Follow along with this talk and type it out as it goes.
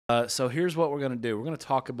So here's what we're going to do. We're going to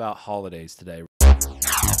talk about holidays today.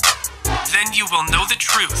 Then you will know the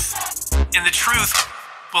truth, and the truth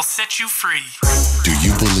will set you free. Do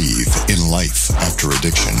you believe in life after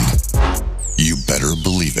addiction? You better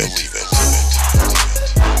believe it.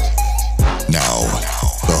 Now,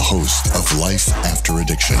 the host of Life After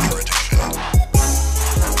Addiction.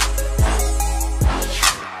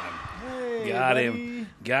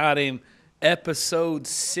 Got him. Episode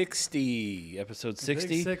 60. Episode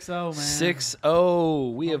 60. 6-0, man.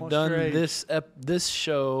 6-0. We have Almost done straight. this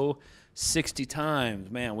show 60 times.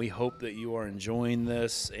 Man, we hope that you are enjoying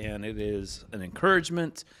this, and it is an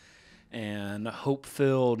encouragement and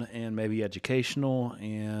hope-filled and maybe educational.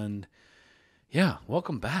 And, yeah,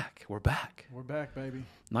 welcome back. We're back. We're back, baby.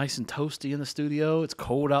 Nice and toasty in the studio. It's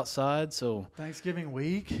cold outside, so Thanksgiving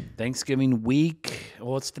week. Thanksgiving week.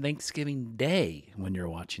 Well, it's Thanksgiving Day when you're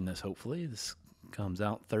watching this, hopefully. This comes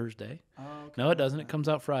out Thursday. Oh, okay. No, it doesn't. It comes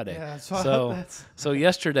out Friday. Yeah, So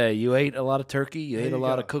yesterday you ate a lot of turkey. You ate There a you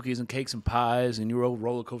lot go. of cookies and cakes and pies, and you rode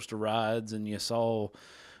roller coaster rides, and you saw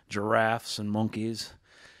giraffes and monkeys.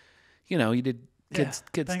 You know, you did kids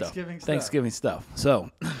Thanksgiving stuff. So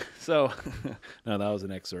no, that was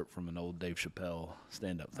an excerpt from an old Dave Chappelle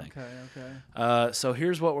stand-up thing. Okay. So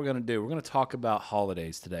here's what we're going to do. We're going to talk about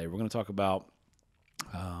holidays today. We're going to talk about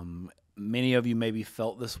many of you maybe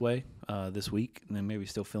felt this way this week, and then maybe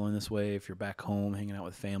still feeling this way if you're back home hanging out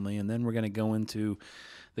with family. And then we're going to go into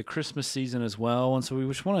the Christmas season as well. And so we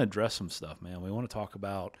just want to address some stuff, man. We want to talk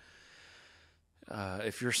about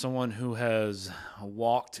if you're someone who has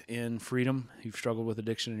walked in freedom, you've struggled with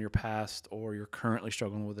addiction in your past, or you're currently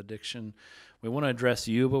struggling with addiction, we want to address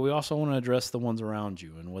you, but we also want to address the ones around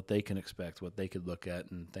you and what they can expect, what they could look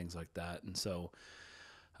at, and things like that. And so,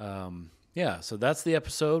 so that's the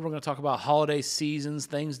episode. We're going to talk about holiday seasons,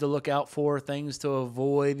 things to look out for, things to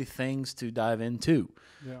avoid, things to dive into.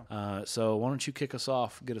 Yeah. So why don't you kick us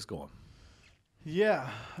off, get us going? Yeah.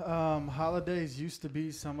 Holidays used to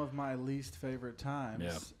be some of my least favorite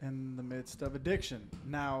times in the midst of addiction.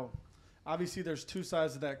 Now, obviously, there's two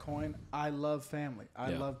sides of that coin. I love family.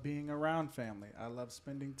 I love being around family. I love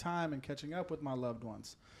spending time and catching up with my loved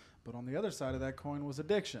ones. But on the other side of that coin was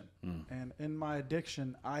addiction. And in my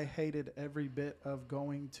addiction, I hated every bit of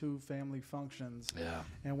going to family functions. Yeah.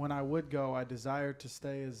 And when I would go, I desired to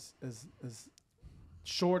stay as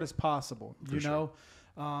short as possible, you know?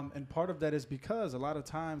 And part of that is because a lot of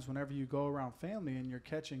times whenever you go around family and you're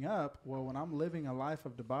catching up, well, when I'm living a life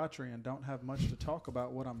of debauchery and don't have much to talk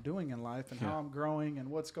about what I'm doing in life and how I'm growing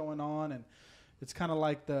and what's going on, and it's kind of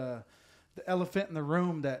like the elephant in the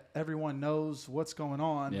room that everyone knows what's going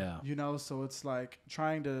on, you know, so it's like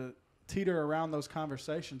trying to teeter around those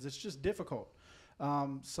conversations. It's just difficult.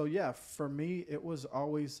 For me, it was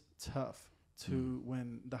always tough to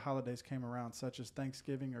when the holidays came around, such as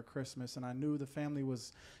Thanksgiving or Christmas, and I knew the family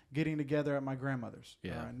was getting together at my grandmother's.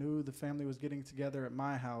 Or I knew the family was getting together at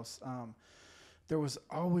my house. There was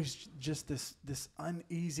always just this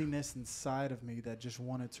uneasiness inside of me that just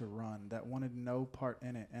wanted to run, that wanted no part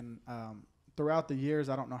in it. And throughout the years,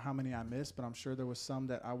 I don't know how many I missed, but I'm sure there was some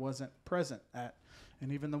that I wasn't present at.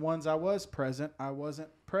 And even the ones I was present, I wasn't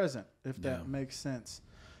present, if that makes sense.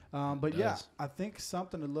 I think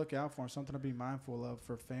something to look out for and something to be mindful of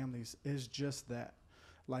for families is just that.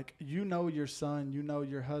 Like, you know your son, you know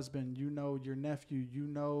your husband, you know your nephew, you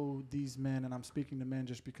know these men, and I'm speaking to men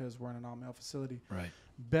just because we're in an all-male facility,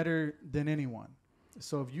 better than anyone.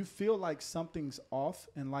 So if you feel like something's off,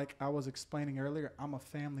 and like I was explaining earlier, I'm a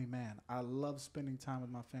family man. I love spending time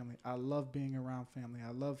with my family. I love being around family.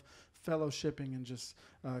 I love fellowshipping and just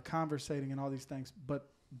conversating and all these things. But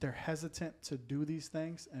they're hesitant to do these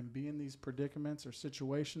things and be in these predicaments or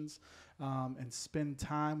situations and spend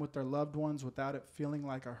time with their loved ones without it feeling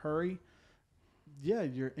like a hurry. Yeah,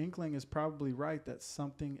 your inkling is probably right that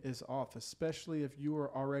something is off, especially if you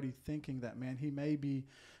are already thinking that, man, he may be,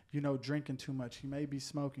 drinking too much. He may be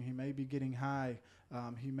smoking. He may be getting high.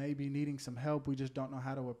 He may be needing some help. We just don't know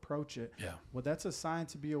how to approach it. Yeah. Well, that's a sign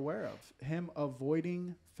to be aware of. Him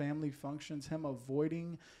avoiding family functions, him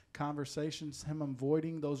avoiding conversations, him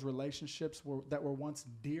avoiding those relationships that were once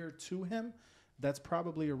dear to him. That's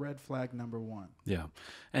probably a red flag number one. Yeah.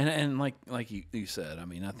 And like you said, I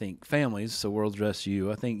mean, I think families, so we'll address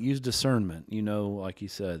you, I think use discernment. Like you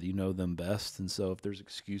said, you know them best. And so if there's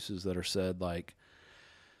excuses that are said like,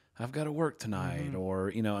 I've got to work tonight, or,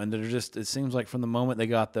 and they're just, it seems like from the moment they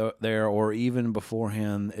got there or even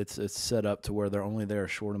beforehand, it's set up to where they're only there a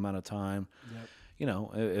short amount of time. Yep.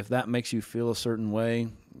 If that makes you feel a certain way,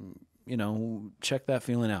 check that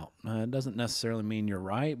feeling out. It doesn't necessarily mean you're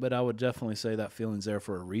right, but I would definitely say that feeling's there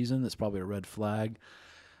for a reason. It's probably a red flag.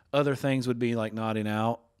 Other things would be like nodding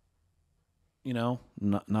out,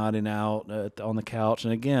 nodding out on the couch.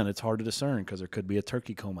 And again, it's hard to discern because there could be a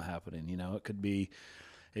turkey coma happening. It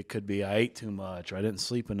could be I ate too much or I didn't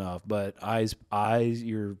sleep enough. But eyes,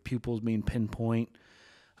 your pupils being pinpoint.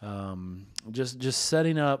 Just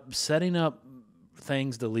setting up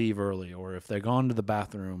things to leave early, or if they're gone to the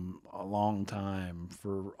bathroom a long time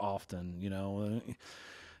for often,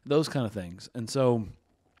 those kind of things. And so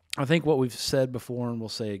I think what we've said before and we'll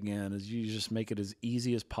say again is you just make it as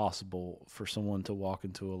easy as possible for someone to walk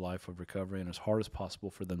into a life of recovery and as hard as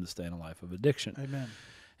possible for them to stay in a life of addiction. Amen.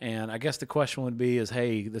 And I guess the question would be is,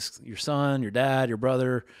 hey, your son, your dad, your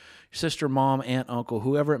brother, your sister, mom, aunt, uncle,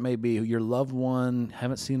 whoever it may be, your loved one,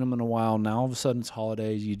 haven't seen them in a while. Now all of a sudden it's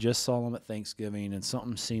holidays. You just saw them at Thanksgiving and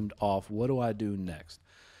something seemed off. What do I do next?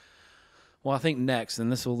 Well, I think next,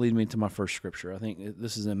 and this will lead me to my first scripture. I think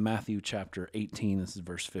this is in Matthew chapter 18. This is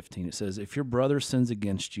verse 15. It says, if your brother sins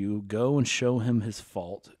against you, go and show him his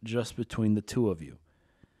fault just between the two of you.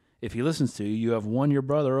 If he listens to you, you have won your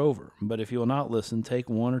brother over. But if he will not listen, take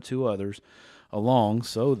one or two others along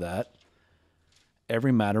so that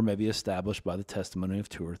every matter may be established by the testimony of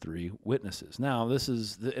two or three witnesses. Now, and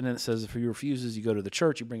it says if he refuses, you go to the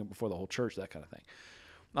church, you bring it before the whole church, that kind of thing.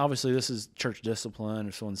 Obviously, this is church discipline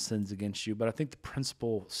if someone sins against you, but I think the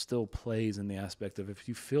principle still plays in the aspect of if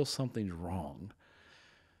you feel something's wrong,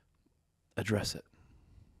 address it.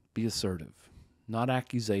 Be assertive. Not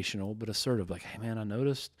accusational, but assertive. Like, hey, man, I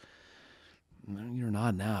noticed you're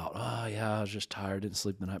nodding out. Oh, yeah, I was just tired, didn't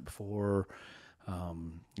sleep the night before,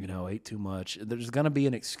 ate too much. There's going to be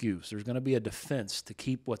an excuse. There's going to be a defense to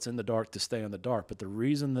keep what's in the dark to stay in the dark. But the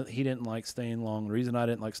reason that he didn't like staying long, the reason I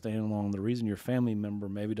didn't like staying long, the reason your family member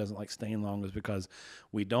maybe doesn't like staying long is because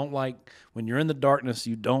we don't like, when you're in the darkness,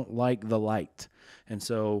 you don't like the light. And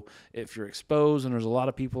so if you're exposed and there's a lot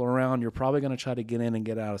of people around, you're probably going to try to get in and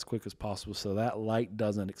get out as quick as possible so that light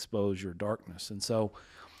doesn't expose your darkness. And so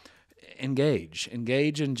engage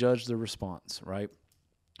and judge the response, right?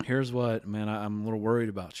 Here's what, man, I'm a little worried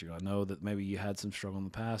about you. I know that maybe you had some struggle in the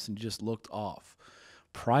past and you just looked off.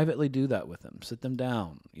 Privately do that with them. Sit them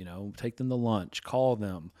down, take them to lunch, call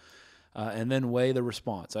them, and then weigh the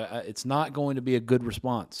response. It's not going to be a good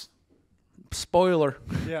response. Spoiler.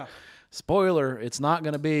 Yeah. Spoiler, it's not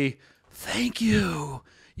going to be, thank you.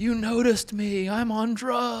 You noticed me. I'm on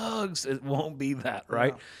drugs. It won't be that,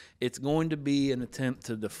 right? Yeah. It's going to be an attempt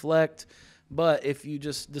to deflect. But if you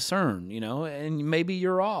just discern, and maybe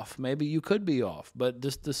you're off, maybe you could be off, but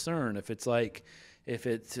just discern. If it's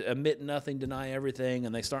admit nothing, deny everything,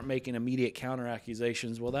 and they start making immediate counter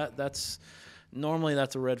accusations, well, that's normally a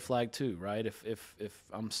red flag too, right? If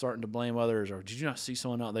I'm starting to blame others, or did you not see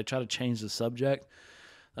someone else? They try to change the subject.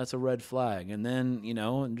 That's a red flag. And then,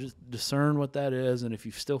 and just discern what that is. And if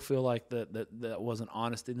you still feel like that wasn't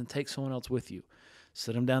honesty, then take someone else with you.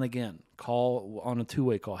 Sit them down again. Call on a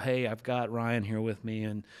two-way call. Hey, I've got Ryan here with me,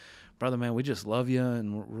 and brother, man, we just love you,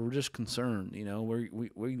 and we're just concerned.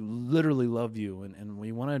 We literally love you, and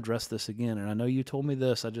we want to address this again. And I know you told me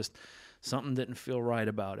this. Something didn't feel right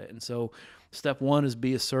about it. And so step one is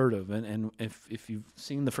be assertive. And if you've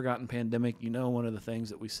seen The Forgotten Pandemic, one of the things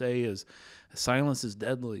that we say is silence is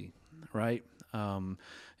deadly, right?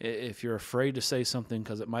 If you're afraid to say something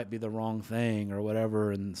because it might be the wrong thing or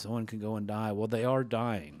whatever, and someone can go and die, well, they are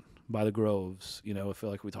dying by the groves. I feel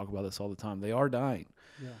like we talk about this all the time. They are dying.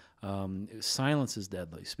 Yeah. Silence is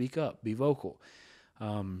deadly. Speak up. Be vocal.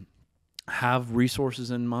 Have resources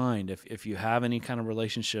in mind. If you have any kind of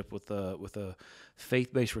relationship with a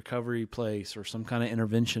faith-based recovery place or some kind of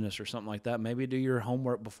interventionist or something like that, maybe do your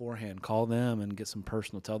homework beforehand. Call them and get some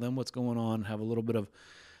personal. Tell them what's going on. Have a little bit of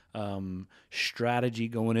strategy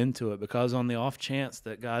going into it, because on the off chance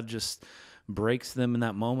that God just breaks them in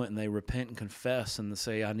that moment and they repent and confess and they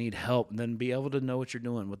say, I need help, and then be able to know what you're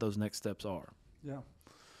doing, what those next steps are.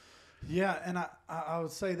 Yeah, and I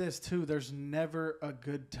would say this too. There's never a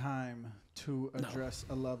good time to address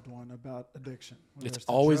a loved one about addiction. It's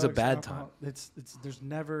always drugs, a bad alcohol, time. There's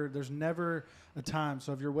never a time.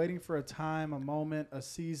 So if you're waiting for a time, a moment, a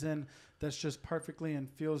season that's just perfectly and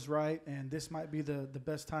feels right, and this might be the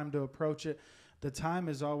best time to approach it, the time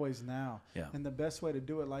is always now. Yeah. And the best way to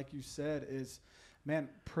do it, like you said, is, man,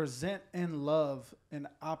 present in love an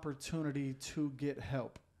opportunity to get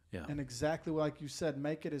help. Yeah. And exactly like you said,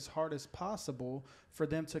 make it as hard as possible for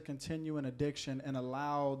them to continue in addiction and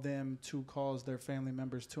allow them to cause their family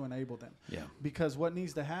members to enable them. Yeah. Because what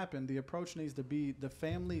needs to happen, the approach needs to be the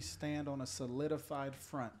family stand on a solidified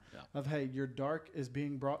front of, hey, your dark is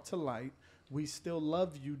being brought to light. We still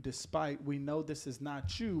love you despite we know this is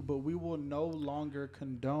not you, but we will no longer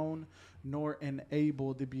condone nor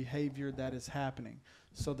enable the behavior that is happening.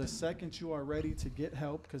 So the second you are ready to get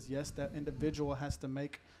help, because yes, that individual has to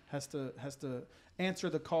answer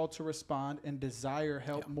the call to respond and desire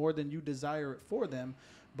help more than you desire it for them.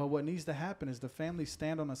 But what needs to happen is the family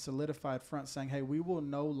stand on a solidified front saying, hey, we will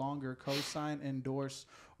no longer co-sign, endorse,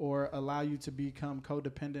 or allow you to become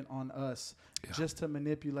codependent on us just to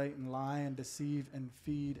manipulate and lie and deceive and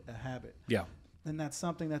feed a habit. Yeah. And that's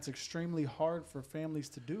something that's extremely hard for families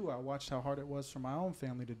to do. I watched how hard it was for my own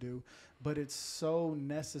family to do, but it's so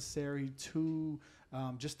necessary to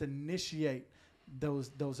just initiate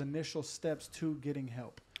those initial steps to getting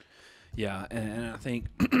help. Yeah, and I think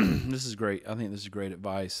this is great. I think this is great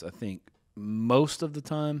advice. I think most of the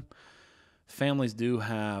time, families do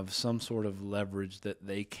have some sort of leverage that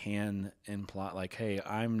they can imply, like, hey,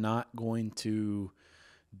 I'm not going to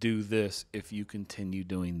do this if you continue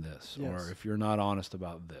doing this, or if you're not honest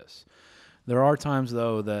about this. There are times,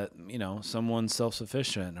 though, that, you know, someone's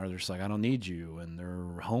self-sufficient, or they're just like, I don't need you, and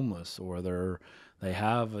they're homeless, or they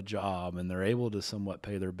have a job and they're able to somewhat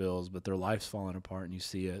pay their bills, but their life's falling apart and you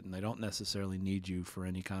see it, and they don't necessarily need you for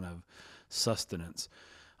any kind of sustenance.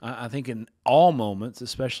 I think in all moments,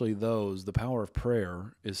 especially those, the power of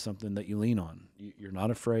prayer is something that you lean on. You're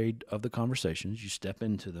not afraid of the conversations. You step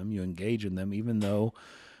into them. You engage in them, even though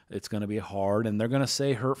it's going to be hard, and they're going to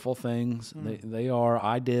say hurtful things. They are.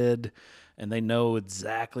 I did. And they know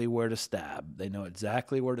exactly where to stab. They know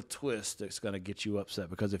exactly where to twist that's going to get you upset.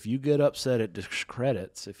 Because if you get upset, it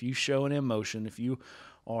discredits. If you show an emotion, if you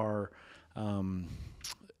are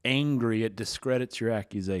angry, it discredits your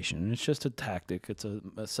accusation. And it's just a tactic. It's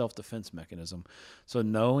a self-defense mechanism. So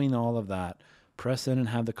knowing all of that, press in and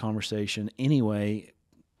have the conversation anyway.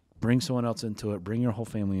 Bring someone else into it. Bring your whole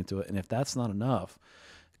family into it. And if that's not enough,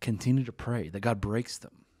 continue to pray that God breaks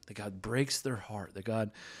them. That God breaks their heart, that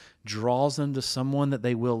God draws them to someone that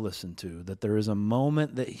they will listen to, that there is a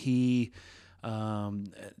moment that He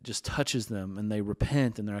just touches them and they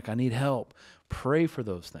repent and they're like, I need help. Pray for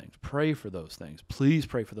those things. Pray for those things. Please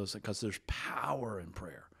pray for those things, because there's power in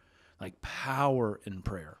prayer, like power in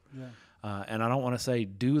prayer. Yeah. And I don't want to say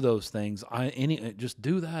do those things. Just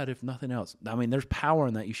do that if nothing else. I mean, there's power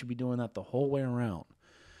in that. You should be doing that the whole way around.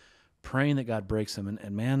 Praying that God breaks them.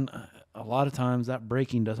 And man, a lot of times that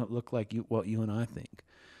breaking doesn't look like what you and I think.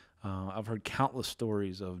 I've heard countless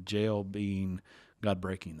stories of jail being God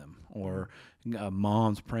breaking them, or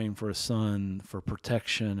moms praying for a son for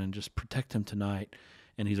protection and just protect him tonight,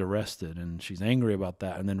 and he's arrested, and she's angry about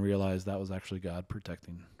that, and then realize that was actually God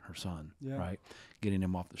protecting her son, right? Getting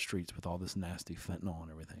him off the streets with all this nasty fentanyl and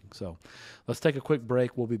everything. So let's take a quick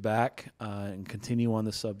break. We'll be back and continue on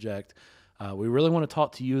this subject. We really want to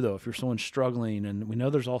talk to you, though, if you're someone struggling, and we know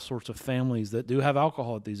there's all sorts of families that do have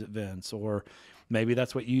alcohol at these events, or maybe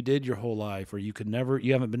that's what you did your whole life, or you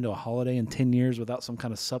haven't been to a holiday in 10 years without some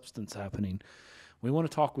kind of substance happening. We want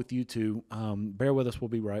to talk with you, too. Bear with us. We'll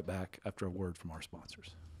be right back after a word from our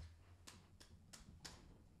sponsors.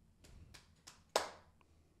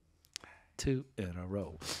 Two in a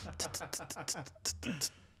row.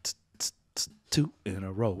 Two in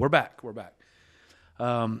a row. We're back.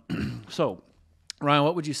 So, Ryan,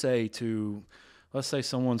 what would you say to, let's say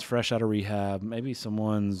someone's fresh out of rehab, maybe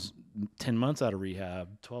someone's 10 months out of rehab,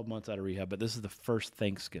 12 months out of rehab, but this is the first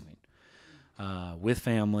Thanksgiving with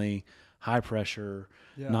family, high pressure,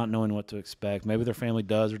 not knowing what to expect. Maybe their family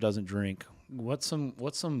does or doesn't drink. What's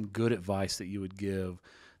some good advice that you would give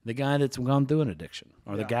the guy that's gone through an addiction,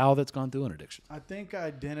 or the gal that's gone through an addiction? I think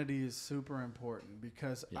identity is super important,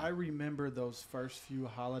 because I remember those first few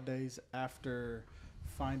holidays after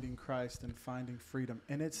finding Christ and finding freedom,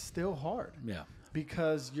 and it's still hard. Yeah.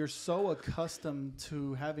 Because you're so accustomed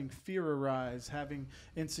to having fear arise, having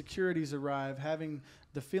insecurities arrive, having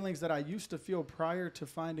the feelings that I used to feel prior to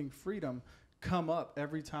finding freedom come up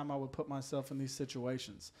every time I would put myself in these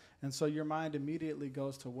situations. And so your mind immediately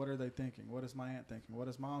goes to, what are they thinking? What is my aunt thinking? What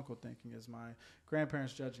is my uncle thinking? Is my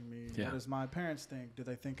grandparents judging me? Yeah. What does my parents think? Do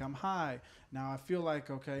they think I'm high? Now I feel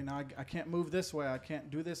like, okay, now I can't move this way. I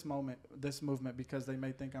can't do this movement because they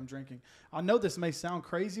may think I'm drinking. I know this may sound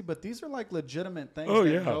crazy, but these are like legitimate things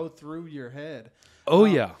that go through your head.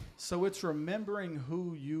 So it's remembering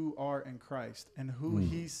who you are in Christ and who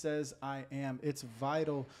He says I am. It's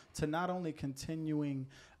vital to not only continuing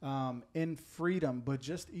in freedom, but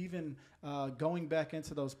just even going back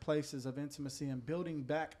into those places of intimacy and building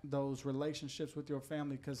back those relationships with your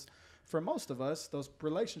family. Because for most of us, those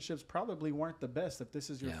relationships probably weren't the best if this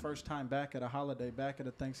is your Yeah. first time back at a holiday, back at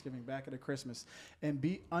a Thanksgiving, back at a Christmas. And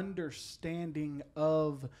be understanding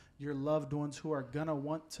of your loved ones who are going to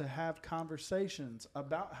want to have conversations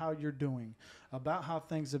about how you're doing, about how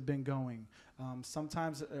things have been going. Not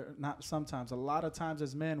sometimes, a lot of times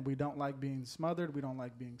as men, we don't like being smothered. We don't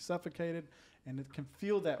like being suffocated. And it can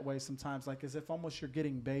feel that way sometimes, like as if almost you're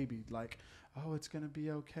getting babied, like, oh, it's going to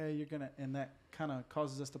be okay. You're going to, and that kind of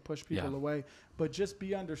causes us to push people away. But just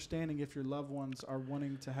be understanding if your loved ones are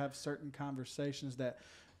wanting to have certain conversations that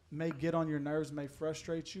may get on your nerves, may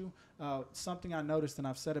frustrate you. Something I noticed, and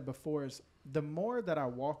I've said it before, is the more that I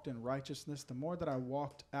walked in righteousness, the more that I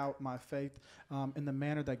walked out my faith in the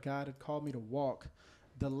manner that God had called me to walk,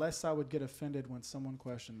 the less I would get offended when someone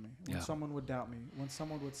questioned me, when someone would doubt me, when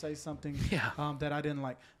someone would say something that I didn't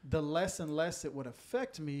like. The less and less it would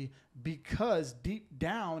affect me, because deep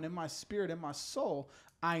down in my spirit, in my soul,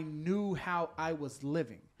 I knew how I was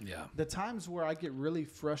living. Yeah. The times where I get really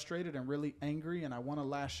frustrated and really angry and I want to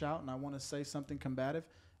lash out and I want to say something combative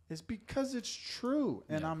is because it's true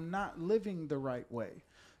and I'm not living the right way.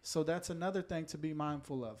 So that's another thing to be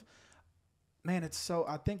mindful of. Man,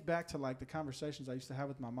 I think back to like the conversations I used to have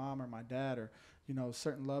with my mom or my dad or, you know,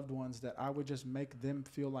 certain loved ones that I would just make them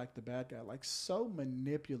feel like the bad guy, like so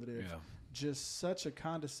manipulative, just such a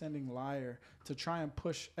condescending liar to try and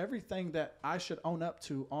push everything that I should own up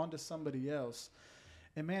to onto somebody else.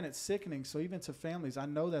 And man, it's sickening. So even to families, I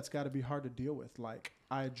know that's got to be hard to deal with. Like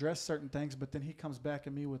I address certain things, but then he comes back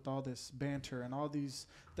at me with all this banter and all these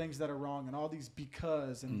things that are wrong and all these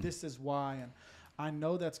because and this is why. And I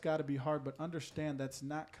know that's got to be hard, but understand that's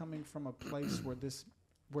not coming from a place where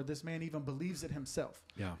this man even believes it himself.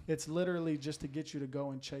 Yeah, it's literally just to get you to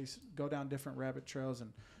go down different rabbit trails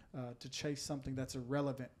and to chase something that's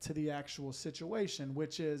irrelevant to the actual situation,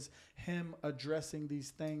 which is him addressing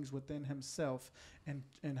these things within himself and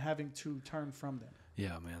having to turn from them.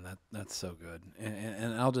 Yeah, man, that's so good.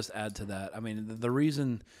 And I'll just add to that. I mean, the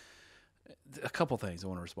reason. A couple things I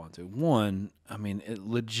want to respond to. One, I mean,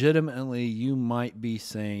 legitimately, you might be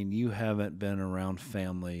saying you haven't been around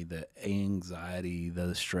family, the anxiety,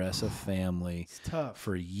 the stress of family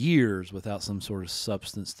for years without some sort of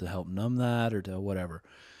substance to help numb that or to whatever.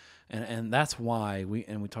 And that's why we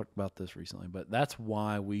talked about this recently, but that's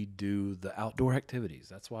why we do the outdoor activities.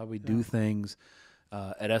 That's why we do things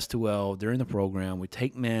at S2L during the program. We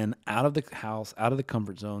take men out of the house, out of the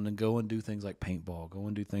comfort zone, and go and do things like paintball, go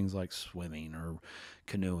and do things like swimming or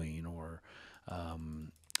canoeing or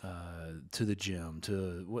to the gym,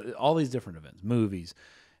 to all these different events, movies.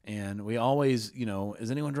 And we always, you know, is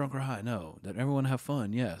anyone drunk or high? No. Did everyone have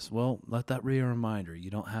fun? Yes. Well, let that be a reminder. You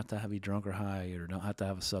don't have to be drunk or high or don't have to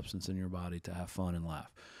have a substance in your body to have fun and laugh.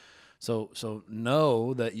 So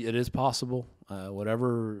know that it is possible,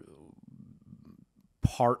 whatever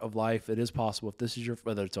part of life it is possible. If this is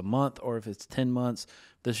whether it's a month or if it's 10 months,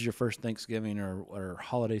 if this is your first Thanksgiving or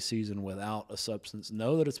holiday season without a substance,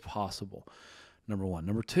 know that it's possible. Number one.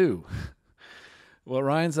 Number two, what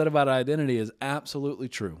Ryan said about identity is absolutely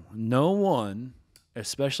true. No one,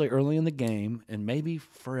 especially early in the game and maybe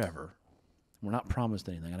forever, we're not promised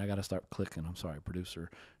anything. And I got to start clicking. I'm sorry. Producer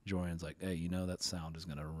Joanne's like, hey, you know that sound is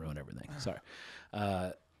going to ruin everything. Sorry.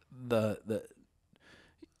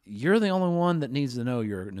 You're the only one that needs to know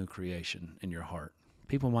you're a new creation in your heart.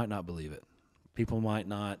 People might not believe it. People might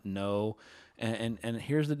not know. And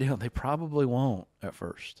here's the deal. They probably won't at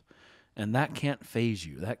first. And that can't faze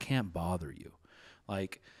you. That can't bother you.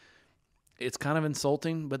 Like, it's kind of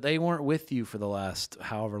insulting, but they weren't with you for the last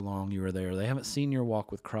however long you were there. They haven't seen your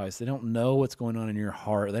walk with Christ. They don't know what's going on in your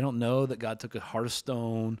heart. They don't know that God took a heart of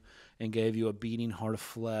stone and gave you a beating heart of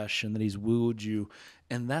flesh and that he's wooed you.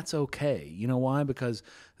 And that's okay. You know why? Because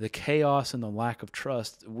the chaos and the lack of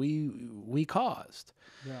trust we caused.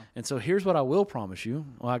 Yeah. And so here's what I will promise you.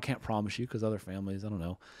 Well, I can't promise you because other families, I don't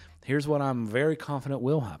know. Here's what I'm very confident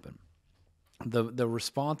will happen. The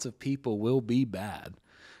response of people will be bad.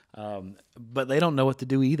 But they don't know what to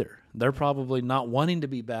do either. They're probably not wanting to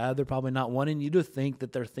be bad. They're probably not wanting you to think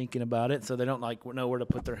that they're thinking about it. So they don't know where to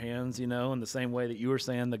put their hands, you know, in the same way that you were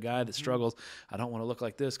saying, the guy that struggles, I don't want to look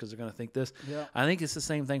like this because they're going to think this. Yeah. I think it's the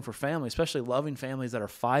same thing for family, especially loving families that are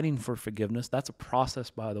fighting for forgiveness. That's a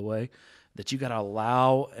process, by the way, that you got to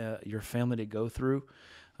allow your family to go through.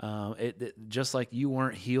 Just like you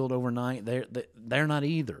weren't healed overnight, they're not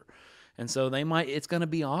either. And so it's going to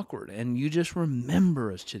be awkward. And you just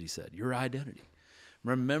remember, as Chitty said, your identity.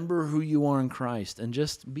 Remember who you are in Christ and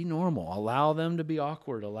just be normal. Allow them to be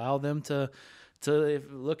awkward. Allow them to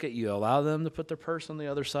look at you. Allow them to put their purse on the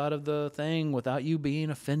other side of the thing without you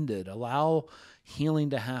being offended. Allow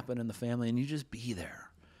healing to happen in the family and you just be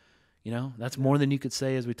there. You know, that's more than you could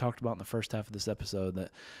say, as we talked about in the first half of this episode,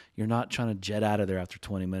 that you're not trying to jet out of there after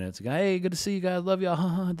 20 minutes. Go, hey, good to see you guys. Love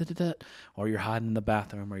y'all. Or you're hiding in the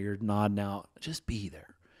bathroom or you're nodding out. Just be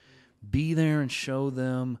there. Be there and show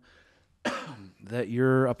them that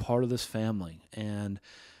you're a part of this family. And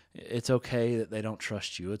it's okay that they don't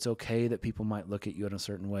trust you. It's okay that people might look at you in a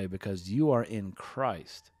certain way because you are in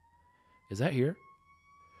Christ. Is that here?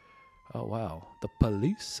 Oh, wow. The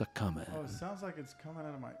police are coming. Oh, it sounds like it's coming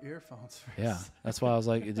out of my earphones. Yeah, that's why I was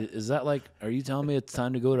like, is that like, are you telling me it's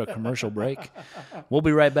time to go to a commercial break? We'll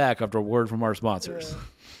be right back after a word from our sponsors.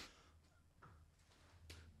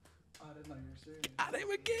 I didn't know you were serious. Got him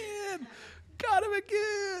again. Got him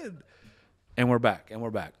again. And we're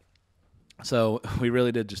back. So we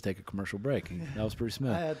really did just take a commercial break. And that was pretty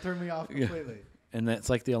smooth. It threw me off completely. And that's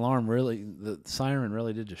like the alarm the siren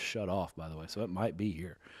really did just shut off, by the way. So it might be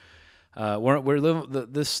here. We're living.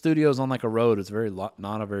 This studio's on like a road. It's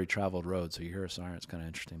not a very traveled road, so you hear a siren. It's kind of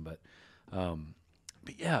interesting, but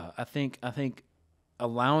yeah, I think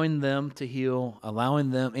allowing them to heal,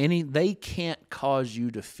 they can't cause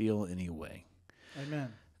you to feel any way.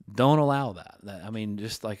 Amen. Don't allow that. I mean,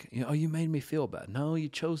 just like you made me feel bad. No, you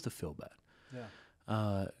chose to feel bad.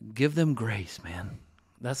 Yeah. Give them grace, man.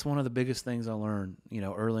 That's one of the biggest things I learned.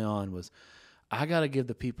 Early on was, I got to give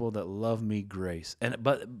the people that love me grace.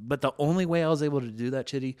 But the only way I was able to do that,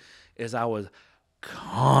 Chitty, is I was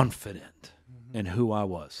confident in who I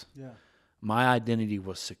was. Yeah. My identity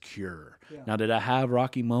was secure. Yeah. Now, did I have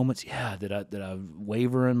rocky moments? Yeah. Did I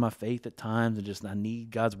waver in my faith at times and just I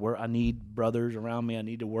need God's word? I need brothers around me. I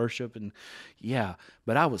need to worship. And yeah,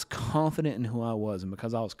 but I was confident in who I was. And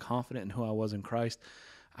because I was confident in who I was in Christ,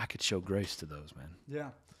 I could show grace to those, man. Yeah.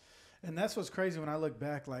 And that's what's crazy when I look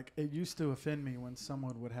back. Like, it used to offend me when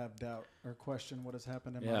someone would have doubt or question what has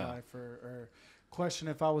happened in my life or question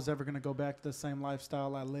if I was ever going to go back to the same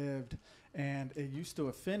lifestyle I lived. And it used to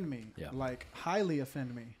offend me, like highly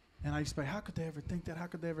offend me. And I used to be, how could they ever think that? How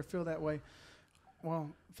could they ever feel that way?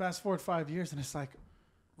 Well, fast forward 5 years and it's like,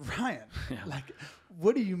 Ryan, like,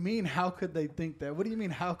 what do you mean? How could they think that? What do you mean?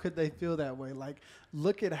 How could they feel that way? Like,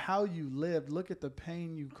 look at how you lived. Look at the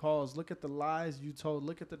pain you caused. Look at the lies you told.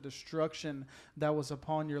 Look at the destruction that was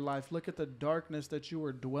upon your life. Look at the darkness that you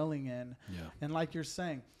were dwelling in. Yeah. And like you're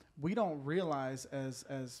saying, we don't realize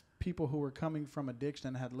as people who were coming from addiction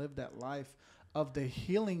and had lived that life of the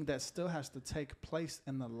healing that still has to take place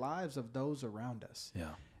in the lives of those around us. Yeah.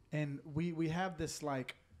 And we have this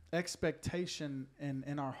like expectation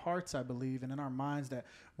in our hearts, I believe, and in our minds that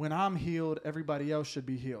when I'm healed, everybody else should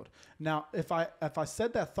be healed. Now, if I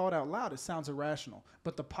said that thought out loud, it sounds irrational,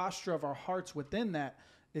 but the posture of our hearts within that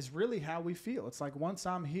is really how we feel. It's like, once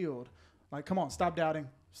I'm healed, like, come on, stop doubting,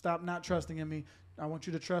 stop not trusting in me. I want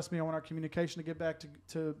you to trust me. I want our communication to get back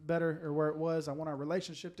to better or where it was. I want our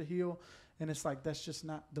relationship to heal. And it's like, that's just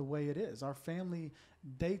not the way it is. Our family,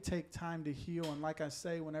 they take time to heal. And like I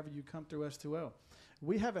say, whenever you come through S2L,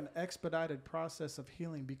 we have an expedited process of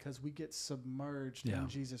healing because we get submerged in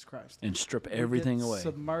Jesus Christ. And strip everything away.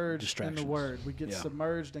 Submerged in the Word. We get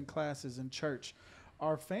submerged in classes in church.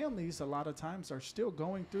 Our families, a lot of times, are still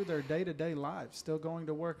going through their day-to-day lives, still going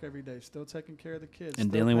to work every day, still taking care of the kids.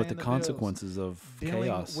 And dealing with the consequences of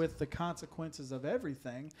chaos. Dealing with the consequences of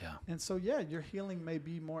everything. Yeah. And so, your healing may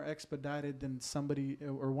be more expedited than somebody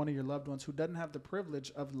or one of your loved ones who doesn't have the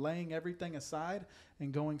privilege of laying everything aside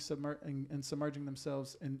and going and submerging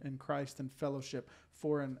themselves in Christ and fellowship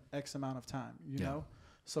for an X amount of time, you know?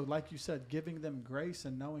 So like you said, giving them grace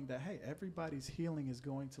and knowing that, hey, everybody's healing is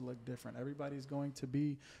going to look different. Everybody's going to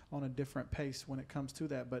be on a different pace when it comes to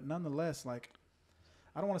that. But nonetheless, like,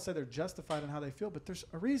 I don't want to say they're justified in how they feel, but there's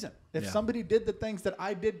a reason. If somebody did the things that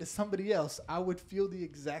I did to somebody else, I would feel the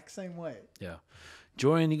exact same way. Yeah.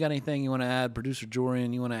 Jorian, you got anything you want to add? Producer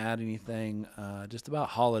Jorian, you want to add anything just about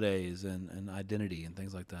holidays and identity and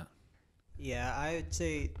things like that? Yeah, I would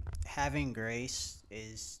say having grace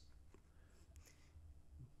is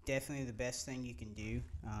definitely the best thing you can do.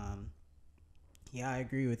 I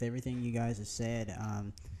agree with everything you guys have said.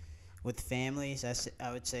 With families,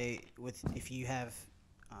 I would say if you have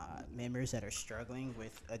members that are struggling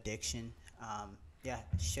with addiction,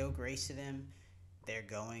 show grace to them. They're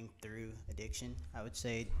going through addiction. I would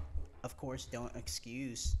say, of course, don't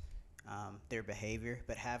excuse their behavior,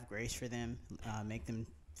 but have grace for them. Make them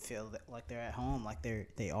feel like they're at home, like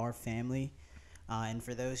they are family. And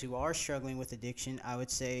for those who are struggling with addiction, I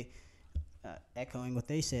would say, echoing what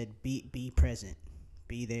they said, be present,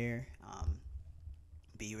 be there,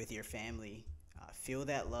 be with your family, feel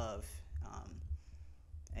that love,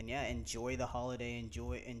 enjoy the holiday,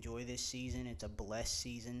 enjoy this season. It's a blessed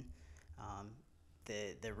season.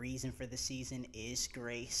 the reason for the season is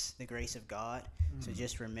grace, the grace of God. So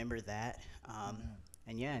just remember that.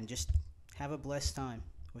 And just have a blessed time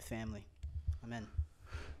with family. Amen.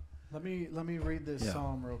 Let me read this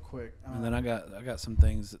psalm real quick. And then I got some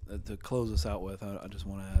things to close us out with. I just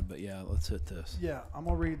want to add, but yeah, let's hit this. Yeah, I'm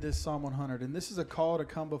gonna read this Psalm 100, and this is a call to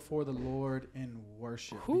come before the Lord in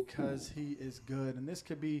worship because He is good. And this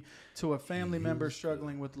could be to a family member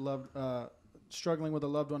struggling with a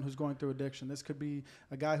loved one who's going through addiction. This could be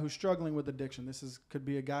a guy who's struggling with addiction. Could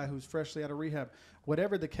be a guy who's freshly out of rehab.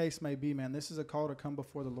 Whatever the case may be, man, this is a call to come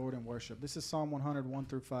before the Lord in worship. This is Psalm 100, 1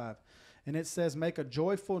 through 5. And it says, "Make a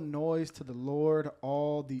joyful noise to the Lord,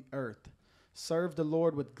 all the earth. Serve the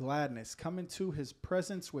Lord with gladness. Come into His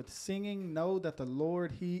presence with singing. Know that the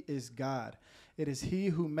Lord, He is God. It is He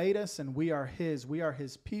who made us, and we are His. We are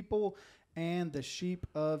His people and the sheep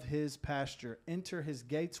of His pasture. Enter His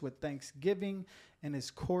gates with thanksgiving and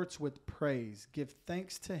His courts with praise. Give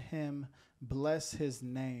thanks to Him. Bless His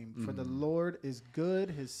name. For the Lord is good.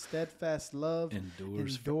 His steadfast love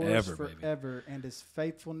endures forever, and His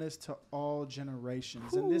faithfulness to all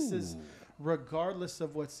generations." And this is regardless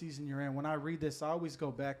of what season you're in. When I read this, I always go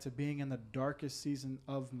back to being in the darkest season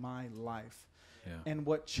of my life. Yeah. And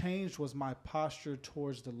what changed was my posture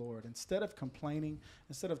towards the Lord. Instead of complaining,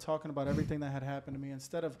 instead of talking about everything that had happened to me,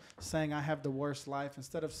 instead of saying I have the worst life,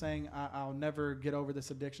 instead of saying I'll never get over this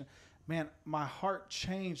addiction, man, my heart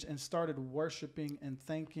changed and started worshiping and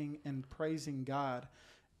thanking and praising God.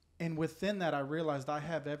 And within that, I realized I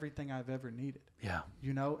have everything I've ever needed. Yeah.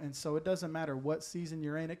 You know, and so it doesn't matter what season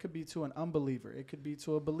you're in. It could be to an unbeliever. It could be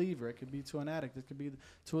to a believer. It could be to an addict. It could be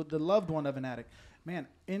to the loved one of an addict. Man,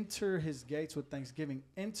 enter His gates with thanksgiving.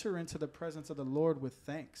 Enter into the presence of the Lord with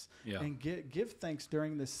thanks. Yeah. And give thanks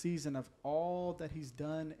during the season of all that He's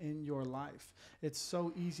done in your life. It's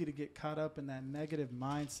so easy to get caught up in that negative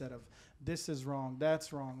mindset of this is wrong,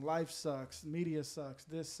 that's wrong, life sucks, media sucks,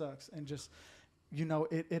 this sucks, and just... You know,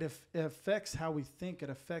 it affects how we think. It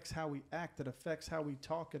affects how we act. It affects how we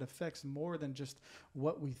talk. It affects more than just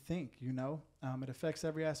what we think, you know. It affects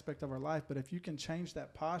every aspect of our life. But if you can change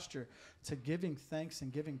that posture to giving thanks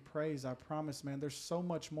and giving praise, I promise, man, there's so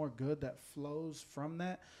much more good that flows from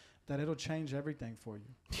that it'll change everything for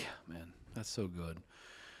you. Yeah, man, that's so good.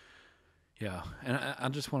 Yeah, and I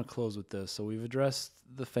just want to close with this. So we've addressed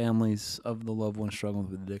the families of the loved ones struggling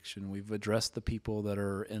with addiction. We've addressed the people that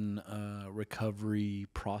are in a recovery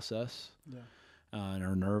process and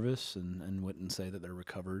are nervous and wouldn't say that they're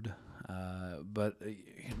recovered. But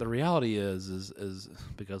the reality is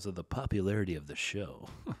because of the popularity of the show,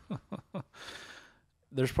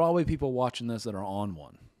 there's probably people watching this that are on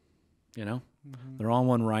one, you know? Mm-hmm. They're on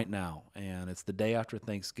one right now, and it's the day after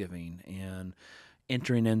Thanksgiving, and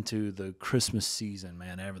entering into the Christmas season,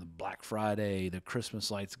 man. Every the Black Friday, the Christmas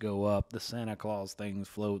lights go up, the Santa Claus thing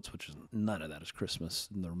floats, which is none of that is Christmas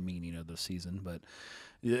in the meaning of the season,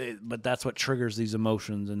 but that's what triggers these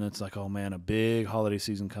emotions, and it's like, oh man, a big holiday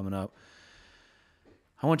season coming up.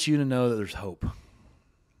 I want you to know that there's hope.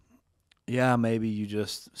 Yeah, maybe you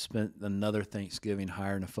just spent another Thanksgiving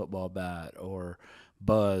hiring a football bat, or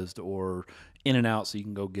buzzed, or in and out so you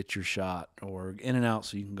can go get your shot, or in and out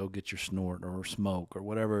so you can go get your snort or smoke or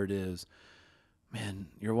whatever it is. Man,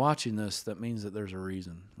 you're watching this, that means that there's a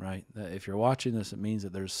reason, right? That if you're watching this, it means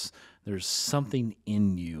that there's something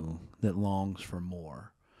in you that longs for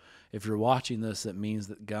more. If you're watching this, it means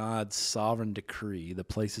that God's sovereign decree, the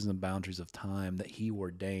places and boundaries of time that He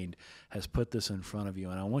ordained, has put this in front of you.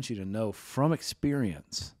 And I want you to know from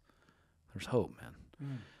experience, there's hope, man.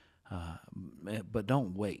 But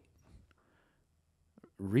don't wait.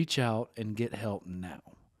 Reach out and get help now.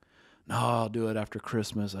 No, I'll do it after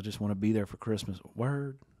Christmas. I just want to be there for Christmas.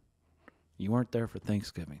 Word. You weren't there for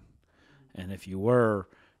Thanksgiving. And if you were,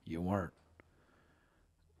 you weren't.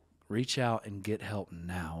 Reach out and get help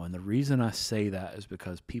now. And the reason I say that is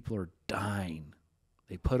because people are dying.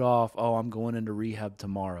 They put off, I'm going into rehab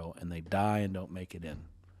tomorrow, and they die and don't make it in.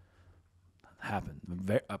 It happens.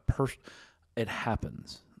 It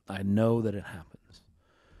happens. I know that it happens.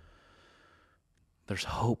 There's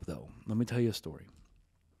hope, though. Let me tell you a story.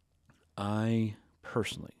 I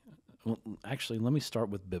personally, let me start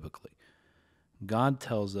with biblically. God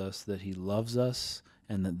tells us that He loves us,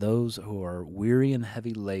 and that those who are weary and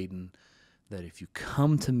heavy laden, that if you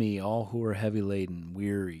come to me, all who are heavy laden,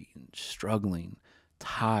 weary, and struggling,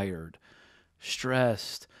 tired,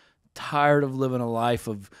 stressed, tired of living a life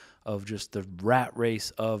of just the rat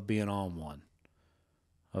race of being on one,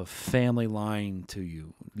 of family lying to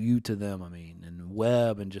you to them, and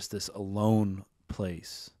web, and just this alone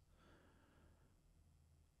place.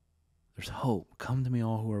 There's hope. Come to me,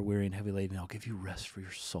 all who are weary and heavy laden, and I'll give you rest for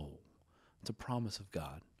your soul. It's a promise of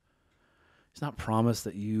God. It's not promised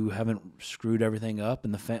that you haven't screwed everything up,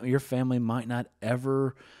 and your family might not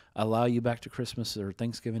ever allow you back to Christmas or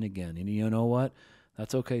Thanksgiving again. And you know what?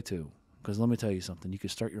 That's okay too. Because let me tell you something. You can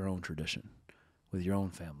start your own tradition with your own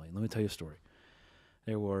family. Let me tell you a story.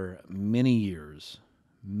 There were many years,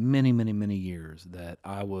 many years that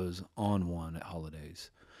I was on one at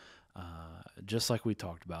holidays. Just like we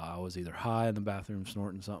talked about, I was either high in the bathroom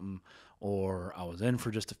snorting something, or I was in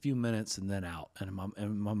for just a few minutes and then out. And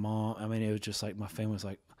my mom, I mean, it was just like my family was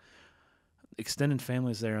like, extended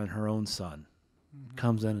family's there, and her own son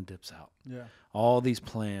comes in and dips out. Yeah. All these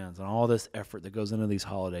plans and all this effort that goes into these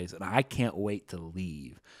holidays, and I can't wait to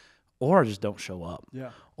leave. Or I just don't show up.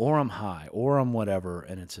 Yeah. Or I'm high, or I'm whatever,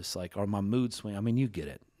 and it's just like, or my mood swing. I mean, you get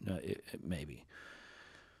it, maybe.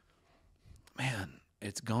 Man,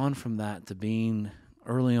 it's gone from that to being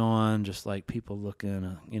early on, just like people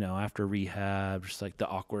looking, after rehab, just like the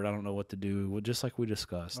awkward, I don't know what to do, well, just like we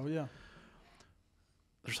discussed. Oh, yeah.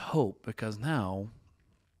 There's hope, because now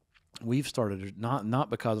we've started, not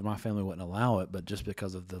because my family wouldn't allow it, but just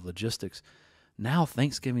because of the logistics. Now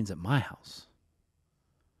Thanksgiving's at my house.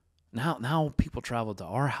 Now people travel to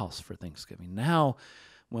our house for Thanksgiving. Now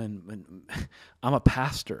when I'm a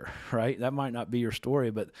pastor, right? That might not be your story,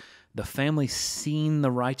 but the family's seen the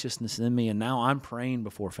righteousness in me, and now I'm praying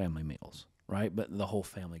before family meals, right? But the whole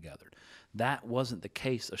family gathered. That wasn't the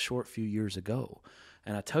case a short few years ago.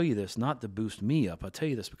 And I tell you this not to boost me up. I tell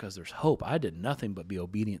you this because there's hope. I did nothing but be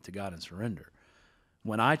obedient to God and surrender.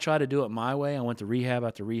 When I try to do it my way, I went to rehab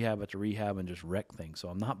after rehab after rehab and just wrecked things. So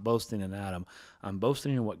I'm not boasting in that. I'm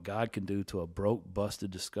boasting in what God can do to a broke, busted,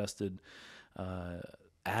 disgusted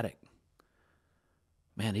addict.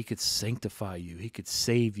 Man, he could sanctify you. He could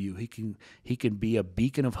save you. He can be a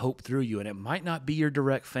beacon of hope through you. And it might not be your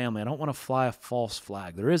direct family. I don't want to fly a false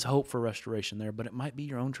flag. There is hope for restoration there, but it might be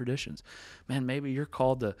your own traditions. Man, maybe you're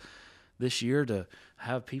called to this year to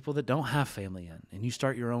have people that don't have family in, and you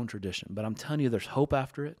start your own tradition. But I'm telling you, there's hope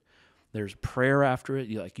after it. There's prayer after it.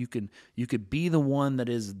 You could be the one that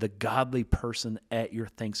is the godly person at your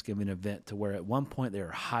Thanksgiving event, to where at one point they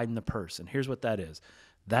were hiding the purse. And here's what that is.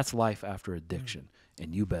 That's life after addiction,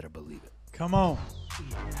 and you better believe it. Come on.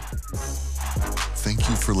 Thank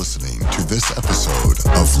you for listening to this episode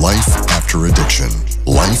of Life After Addiction.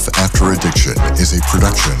 Life After Addiction is a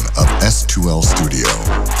production of S2L Studio.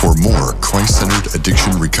 For more Christ-centered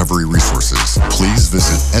addiction recovery resources, please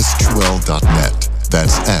visit s2l.net.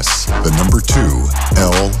 That's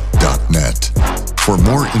S2L.net. For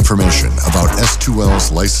more information about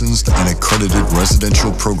S2L's licensed and accredited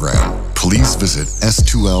residential program, please visit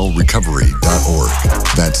s2lrecovery.org.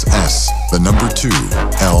 That's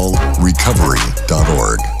S2L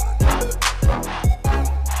recovery.org.